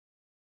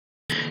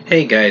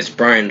Hey guys,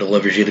 Brian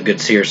delivers you the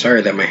goods here.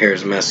 Sorry that my hair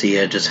is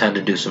messy. I just had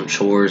to do some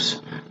chores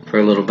for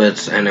a little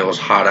bit, and it was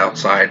hot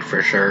outside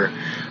for sure,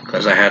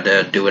 because I had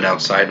to do it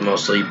outside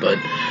mostly. But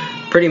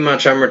pretty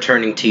much, I'm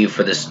returning to you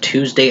for this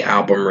Tuesday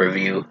album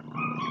review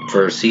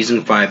for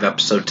Season 5,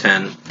 Episode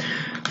 10,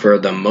 for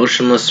the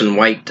Motionless in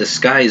White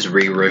Disguise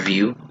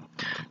re-review.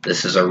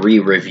 This is a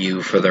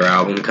re-review for their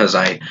album, because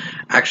I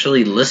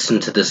actually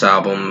listened to this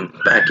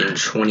album back in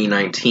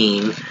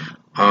 2019.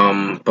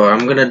 But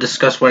I'm going to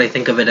discuss what I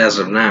think of it as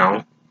of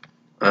now,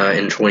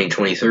 in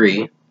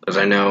 2023, because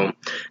I know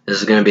this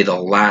is going to be the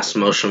last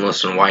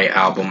Motionless in White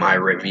album I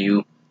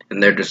review in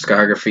their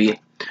discography.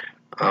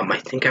 I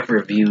think I've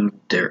reviewed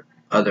their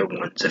other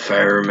ones, if I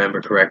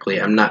remember correctly.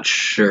 I'm not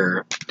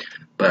sure,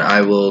 but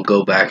I will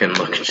go back and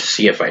look to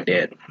see if I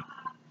did.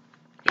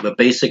 But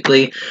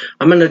basically,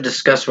 I'm going to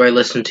discuss what I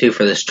listened to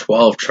for this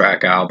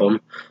 12-track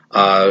album.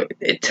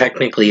 It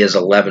technically is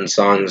 11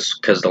 songs,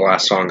 because the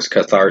last song is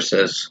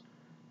Catharsis.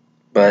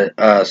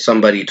 But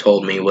somebody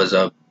told me was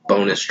a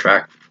bonus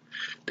track.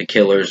 The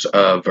Killers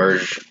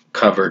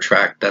cover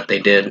track that they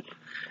did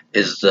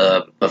is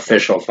the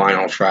official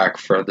final track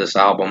for this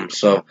album.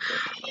 So,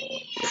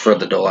 for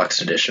the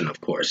deluxe edition, of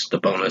course, the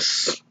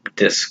bonus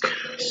disc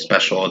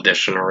special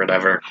edition or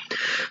whatever.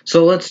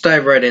 So let's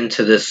dive right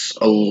into this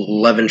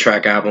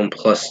 11-track album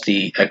plus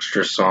the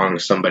extra song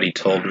somebody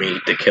told me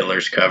the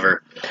Killers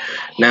cover.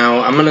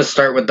 Now, I'm going to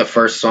start with the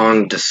first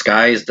song,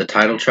 Disguise, the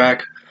title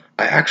track.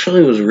 I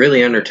actually was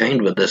really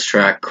entertained with this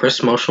track.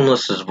 Chris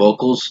Motionless's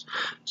vocals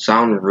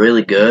sound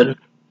really good,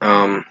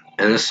 and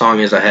this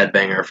song is a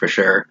headbanger for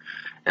sure.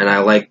 And I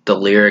like the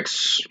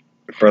lyrics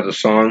for the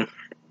song,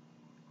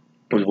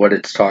 with what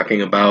it's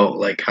talking about,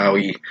 like how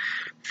he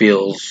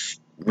feels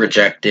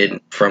rejected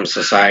from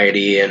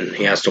society and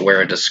he has to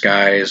wear a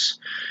disguise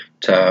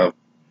to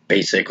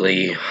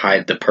basically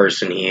hide the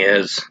person he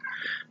is,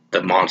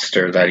 the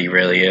monster that he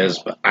really is.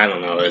 But I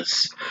don't know,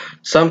 it's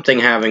something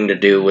having to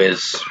do with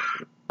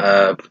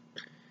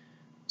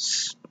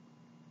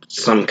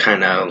some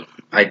kind of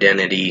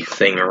identity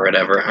thing or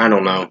whatever. I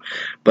don't know.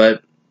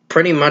 But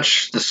pretty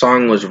much the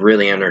song was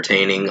really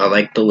entertaining. I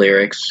like the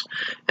lyrics,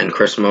 and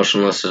Chris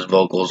Motionless's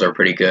vocals are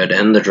pretty good,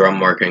 and the drum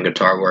work and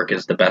guitar work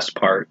is the best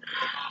part.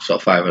 So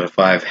 5 out of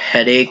 5.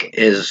 Headache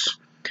is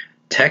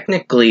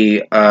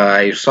technically,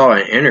 I saw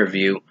an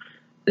interview.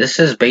 This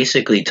is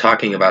basically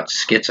talking about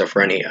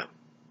schizophrenia,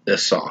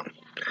 this song.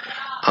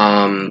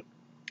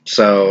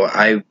 So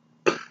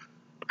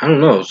I don't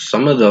know,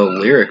 some of the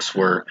lyrics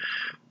were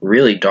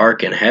really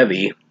dark and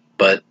heavy,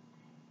 but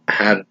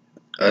had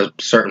a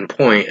certain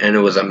point, and it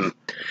was a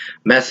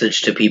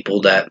message to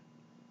people that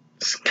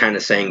kind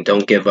of saying,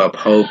 don't give up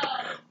hope,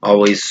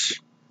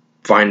 always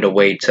find a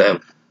way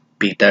to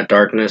beat that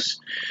darkness.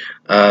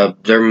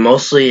 They're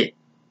mostly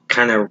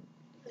kind of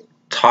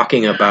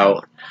talking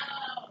about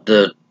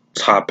the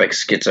topic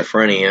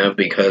schizophrenia,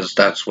 because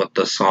that's what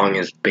the song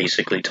is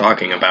basically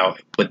talking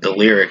about with the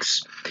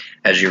lyrics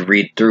as you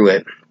read through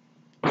it,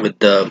 with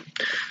the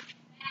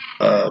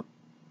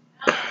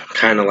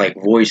kind of like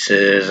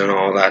voices and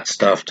all that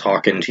stuff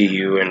talking to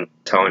you and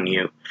telling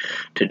you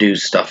to do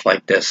stuff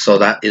like this. So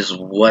that is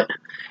what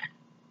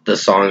the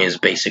song is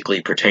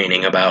basically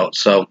pertaining about.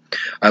 So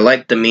I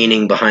like the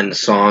meaning behind the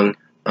song,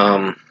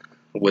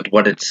 with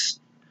what it's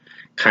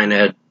kind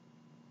of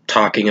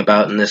talking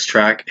about in this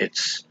track.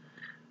 It's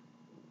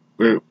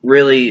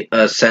really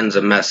sends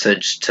a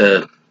message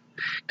to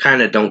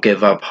kind of don't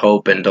give up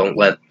hope and don't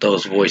let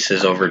those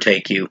voices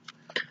overtake you.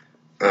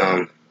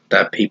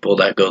 That people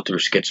that go through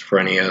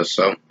schizophrenia.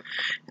 So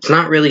it's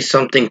not really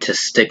something to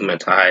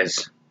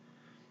stigmatize,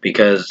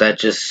 because that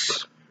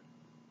just,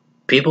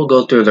 people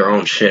go through their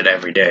own shit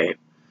every day.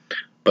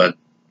 But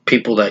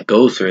people that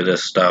go through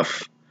this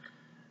stuff,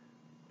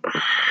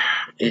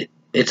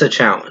 it's a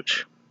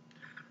challenge.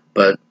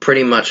 But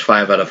pretty much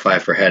 5 out of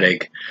 5 for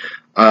Headache.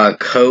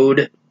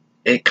 Code,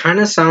 it kind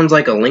of sounds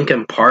like a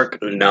Linkin Park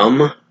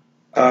Numb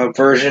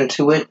version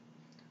to it.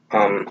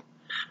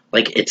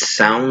 Like, it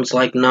sounds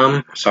like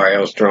Numb. Sorry, I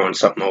was throwing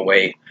something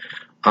away.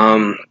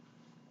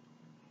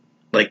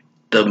 Like,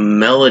 the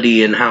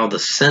melody and how the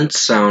synths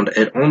sound,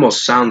 it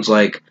almost sounds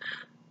like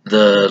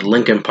the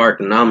Linkin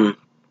Park Numb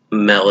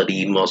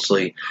melody,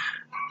 mostly.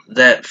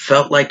 That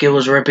felt like it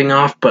was ripping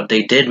off, but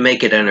they did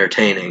make it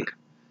entertaining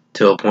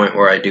to a point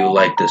where I do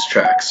like this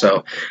track.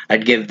 So,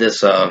 I'd give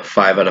this a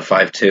 5 out of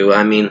 5, too.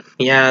 I mean,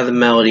 yeah, the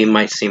melody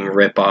might seem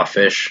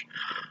rip-off-ish,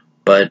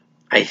 but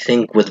I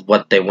think with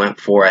what they went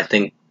for, I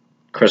think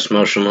Chris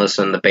Motionless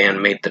and the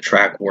band made the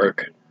track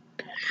work.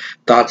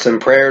 Thoughts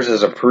and Prayers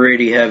is a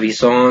pretty heavy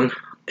song,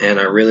 and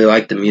I really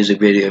like the music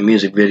video.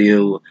 Music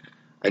video,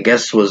 I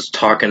guess, was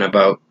talking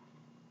about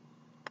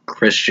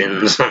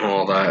Christians and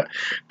all that,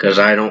 because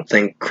I don't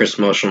think Chris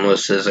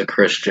Motionless is a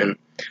Christian.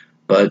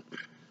 But,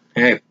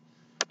 hey,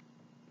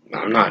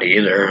 I'm not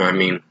either. I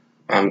mean,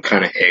 I'm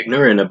kind of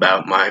ignorant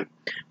about my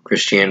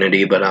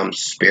Christianity, but I'm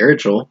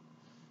spiritual.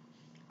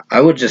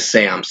 I would just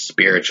say I'm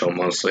spiritual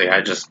mostly.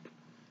 I just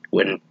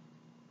wouldn't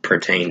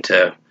pertain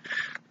to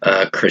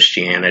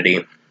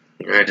Christianity.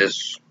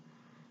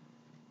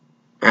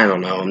 I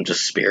don't know, I'm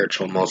just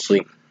spiritual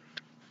mostly.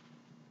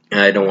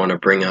 I don't want to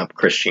bring up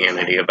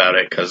Christianity about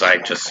it because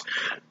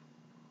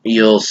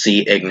you'll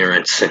see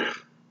ignorance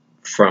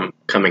from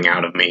coming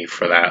out of me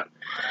for that.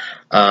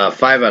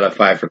 5 out of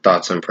 5 for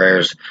Thoughts and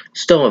Prayers.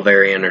 Still a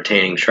very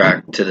entertaining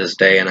track to this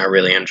day, and I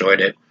really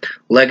enjoyed it.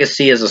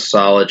 Legacy is a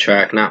solid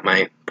track, not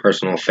my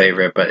personal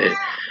favorite, but it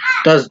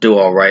does do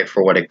alright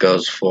for what it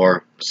goes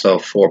for. So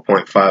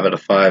 4.5 out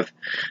of 5.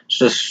 It's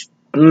just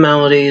the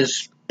melody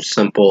is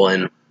simple,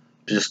 and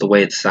just the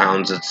way it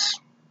sounds, it's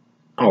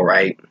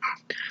alright.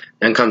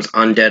 Then comes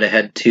Undead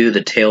Ahead 2,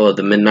 The Tale of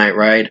the Midnight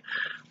Ride.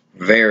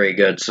 Very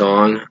good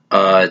song.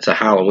 It's a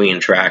Halloween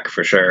track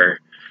for sure.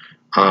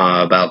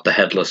 About the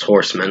Headless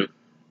Horseman.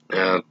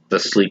 The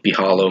Sleepy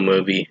Hollow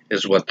movie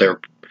is what they're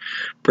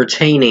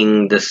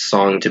pertaining this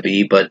song to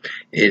be, but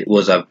it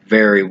was a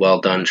very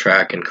well done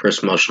track, and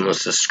Chris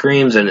Motionless'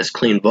 screams and his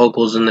clean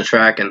vocals in the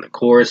track and the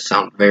chorus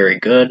sound very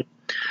good,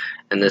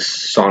 and this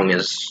song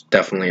is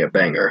definitely a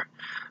banger.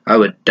 I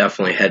would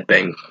definitely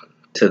headbang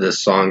to this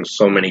song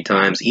so many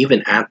times,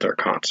 even at their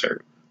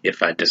concert,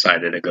 if I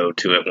decided to go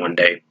to it one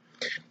day.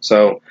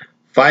 So,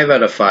 5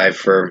 out of 5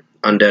 for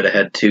Undead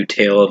Ahead 2,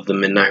 Tale of the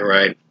Midnight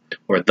Ride,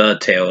 or The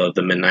Tale of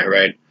the Midnight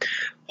Ride.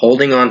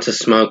 Holding On to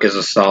Smoke is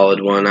a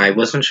solid one. I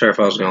wasn't sure if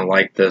I was going to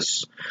like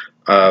this,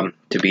 to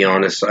be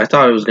honest. I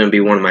thought it was going to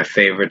be one of my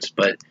favorites,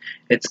 but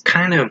I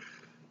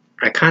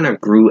kind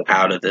of grew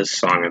out of this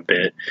song a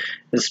bit.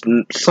 This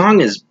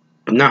song is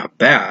not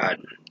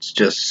bad. It's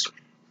just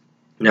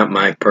not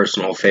my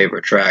personal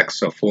favorite track,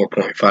 so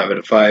 4.5 out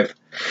of 5.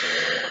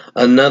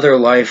 Another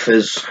Life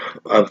is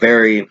a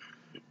very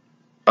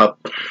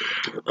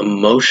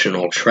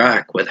emotional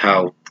track with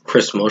how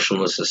Chris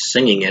Motionless is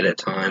singing it at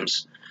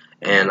times,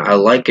 and I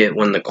like it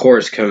when the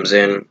chorus comes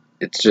in.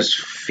 It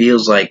just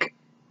feels like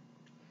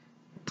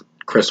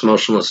Chris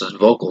Motionless's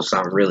vocals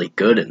sound really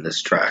good in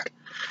this track,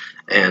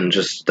 and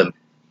just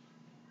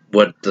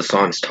what the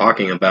song's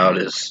talking about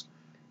is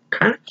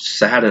kind of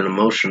sad and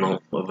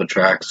emotional of a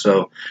track,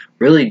 so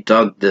really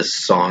dug this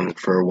song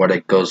for what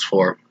it goes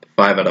for.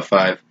 5 out of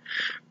 5.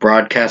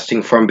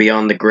 Broadcasting from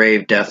Beyond the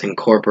Grave, Death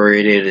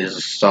Incorporated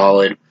is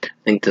solid. I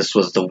think this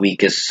was the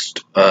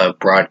weakest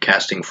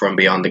Broadcasting from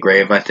Beyond the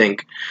Grave. I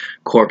think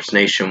Corpse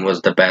Nation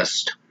was the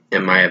best,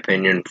 in my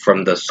opinion,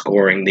 from the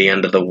Scoring the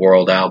End of the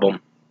World album,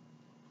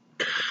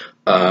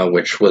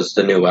 which was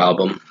the new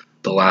album,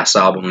 the last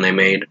album they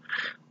made,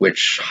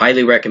 which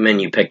highly recommend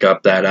you pick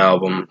up that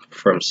album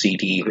from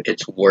CD.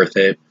 It's worth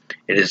it.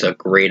 It is a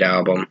great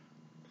album.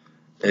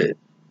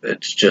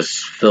 It's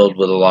just filled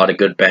with a lot of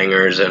good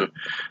bangers and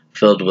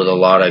filled with a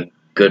lot of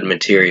good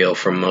material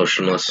from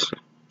Motionless.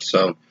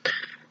 So,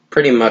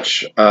 pretty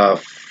much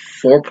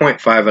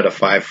 4.5 out of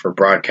 5 for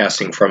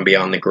Broadcasting from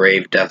Beyond the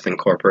Grave, Death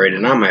Incorporated.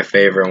 Not my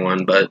favorite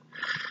one, but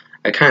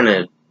I kind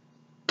of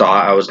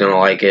thought I was going to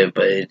like it,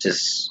 but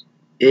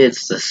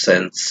it's the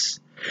sense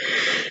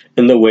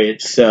and the way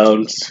it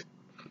sounds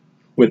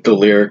with the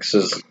lyrics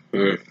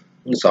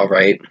it's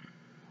alright.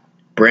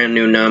 Brand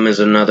New Numb is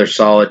another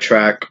solid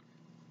track.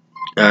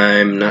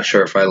 I'm not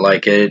sure if I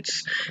like it.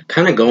 It's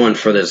kind of going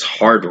for this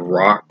hard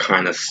rock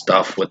kind of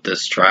stuff with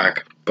this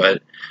track,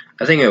 but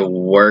I think it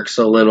works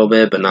a little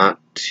bit, but not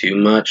too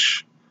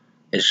much.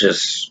 It's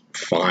just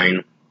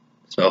fine.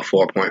 So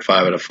 4.5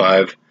 out of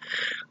 5.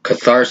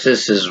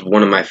 Catharsis is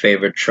one of my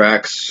favorite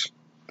tracks.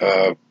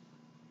 I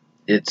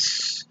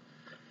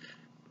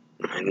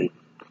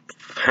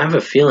have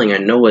a feeling I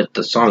know what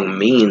the song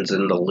means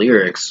and the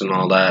lyrics and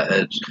all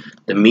that.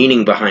 The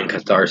meaning behind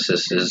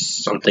Catharsis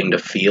is something to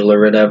feel or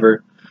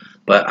whatever,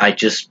 but I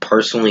just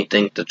personally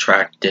think the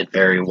track did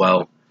very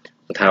well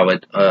with how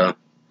it,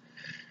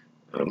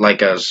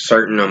 like a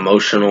certain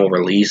emotional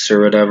release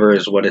or whatever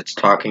is what it's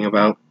talking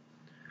about.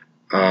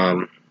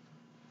 The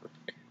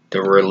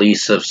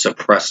release of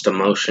suppressed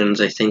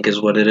emotions, I think, is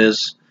what it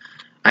is.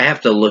 I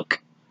have to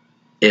look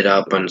it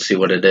up and see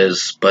what it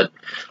is, but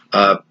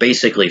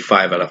basically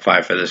 5 out of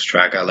 5 for this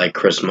track. I like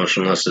Chris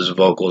Motionless's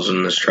vocals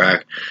in this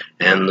track,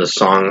 and the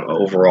song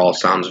overall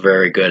sounds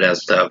very good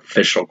as the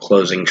official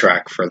closing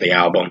track for the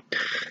album.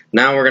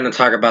 Now we're going to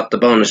talk about the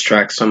bonus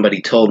track,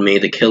 Somebody Told Me,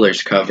 the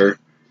Killers cover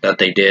that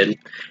they did,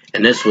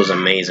 and this was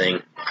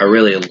amazing. I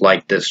really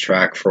liked this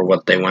track for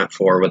what they went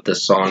for with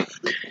this song,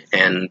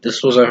 and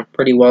this was a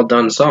pretty well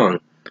done song.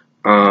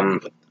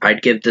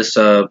 I'd give this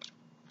a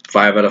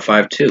 5 out of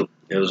 5 too.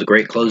 It was a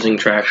great closing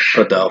track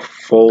for the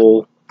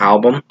full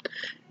album,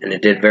 and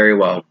it did very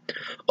well.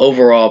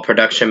 Overall,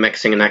 production,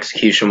 mixing, and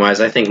execution-wise,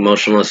 I think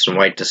Motionless and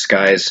White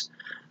Disguise,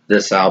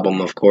 this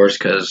album, of course,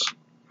 because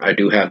I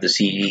do have the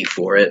CD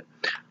for it,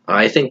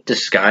 I think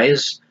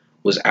Disguise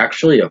was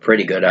actually a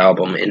pretty good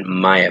album, in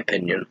my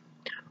opinion.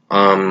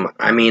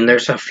 I mean,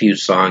 there's a few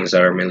songs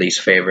that are my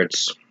least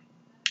favorites,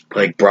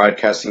 like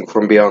Broadcasting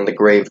from Beyond the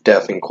Grave,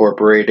 Death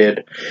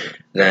Incorporated,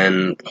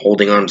 then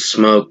Holding On to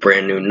Smoke,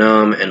 Brand New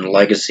Numb, and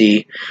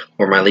Legacy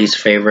were my least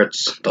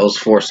favorites. Those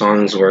 4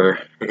 songs were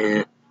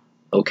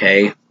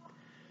okay.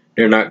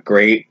 They're not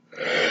great,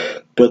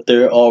 but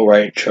they're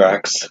alright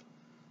tracks.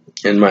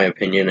 in my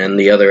opinion, and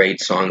the other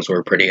 8 songs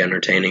were pretty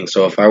entertaining.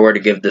 So if I were to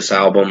give this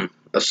album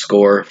a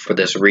score for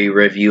this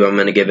re-review, I'm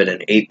going to give it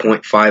an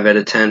 8.5 out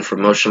of 10 for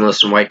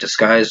Motionless in White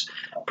Disguise.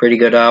 Pretty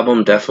good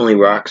album, definitely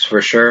rocks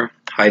for sure.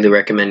 Highly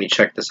recommend you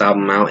check this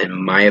album out,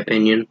 in my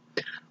opinion.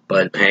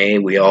 But hey,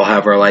 we all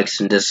have our likes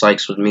and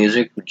dislikes with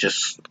music.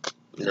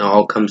 It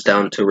all comes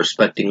down to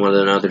respecting one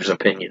another's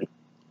opinion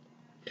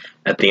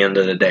at the end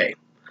of the day.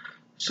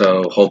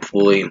 So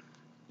hopefully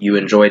you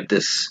enjoyed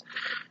this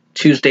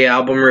Tuesday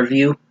album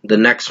review. The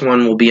next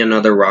one will be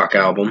another rock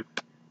album.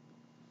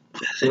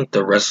 I think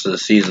the rest of the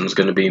season is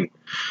going to be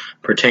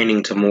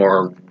pertaining to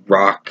more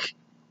rock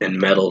and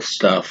metal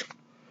stuff.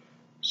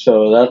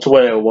 So that's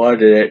what I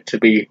wanted it to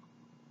be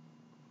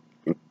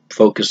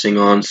focusing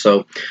on.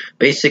 So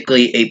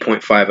basically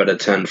 8.5 out of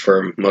 10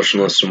 for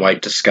Motionless in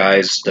White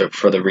Disguise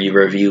for the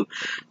re-review.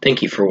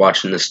 Thank you for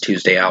watching this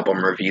Tuesday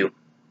album review.